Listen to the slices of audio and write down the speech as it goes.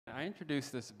I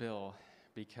introduced this bill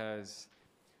because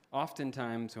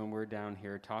oftentimes when we're down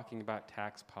here talking about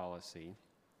tax policy,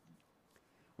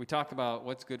 we talk about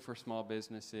what's good for small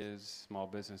businesses. Small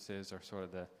businesses are sort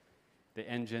of the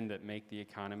engine that make the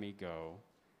economy go.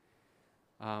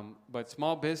 But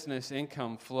small business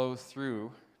income flows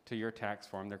through to your tax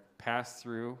form. They're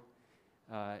pass-through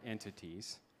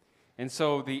entities. And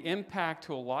so the impact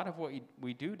to a lot of what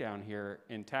we do down here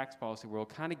in tax policy world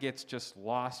kind of gets just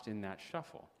lost in that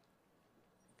shuffle.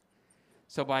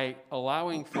 So by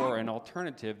allowing for an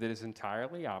alternative that is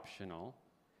entirely optional,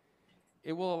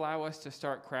 it will allow us to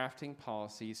start crafting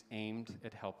policies aimed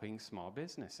at helping small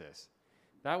businesses.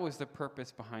 That was the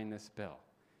purpose behind this bill.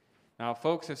 Now,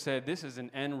 folks have said this is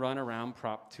an end run around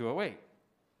Prop 208.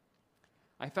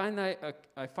 I find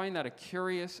that a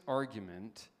curious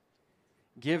argument,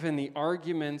 given the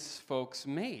arguments folks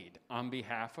made on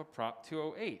behalf of Prop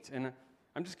 208. And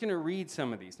I'm just going to read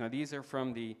some of these. Now, these are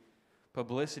from the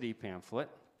publicity pamphlet.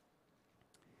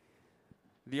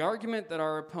 The argument that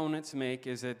our opponents make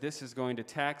is that this is going to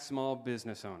tax small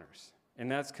business owners, and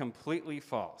that's completely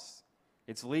false.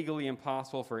 It's legally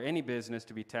impossible for any business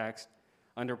to be taxed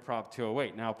under Prop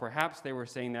 208. Now, perhaps they were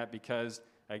saying that because,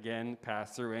 again,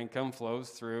 pass-through income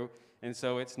flows through, and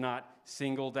so it's not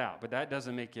singled out. But that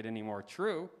doesn't make it any more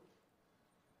true.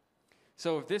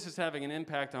 So if this is having an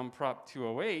impact on Prop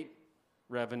 208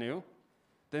 revenue,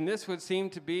 then this would seem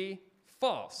to be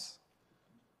false.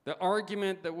 The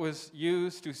argument that was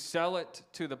used to sell it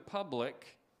to the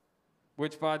public,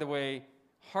 which, by the way,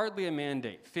 hardly a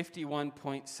mandate,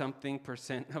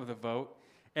 51-point-something% of the vote.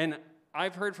 And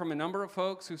I've heard from a number of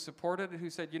folks who supported it who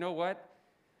said, you know what?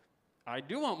 I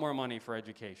do want more money for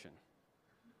education.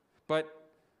 But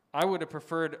I would have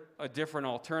preferred a different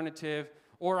alternative,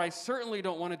 or I certainly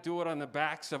don't want to do it on the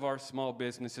backs of our small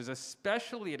businesses,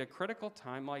 especially at a critical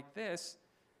time like this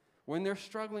when they're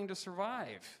struggling to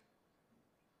survive.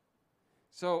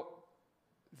 So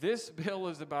this bill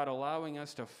is about allowing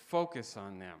us to focus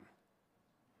on them.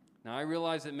 Now, I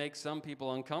realize it makes some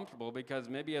people uncomfortable because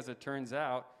maybe, as it turns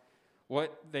out,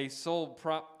 what they sold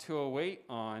Prop 208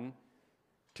 on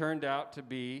turned out to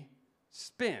be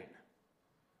spin,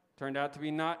 turned out to be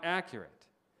not accurate.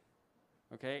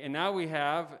 Okay, and now we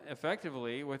have,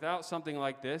 effectively, without something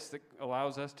like this that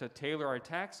allows us to tailor our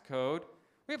tax code,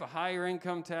 we have a higher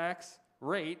income tax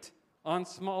rate on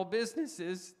small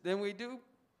businesses than we do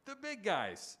the big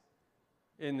guys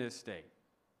in this state.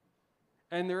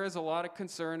 And there is a lot of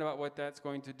concern about what that's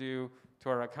going to do to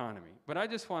our economy. But I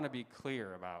just want to be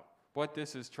clear about what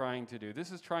this is trying to do.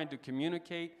 This is trying to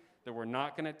communicate that we're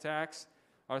not going to tax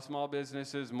our small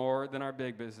businesses more than our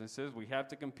big businesses. We have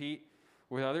to compete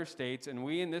with other states, and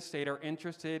we in this state are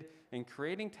interested in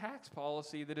creating tax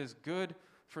policy that is good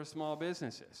for small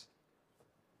businesses.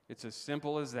 It's as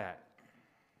simple as that.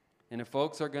 And if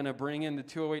folks are going to bring in the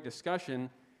 208 discussion,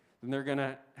 then they're going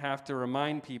to have to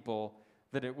remind people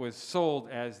that it was sold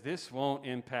as this won't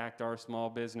impact our small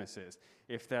businesses.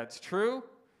 If that's true,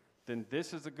 then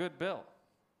this is a good bill.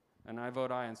 And I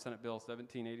vote aye on Senate Bill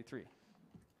 1783.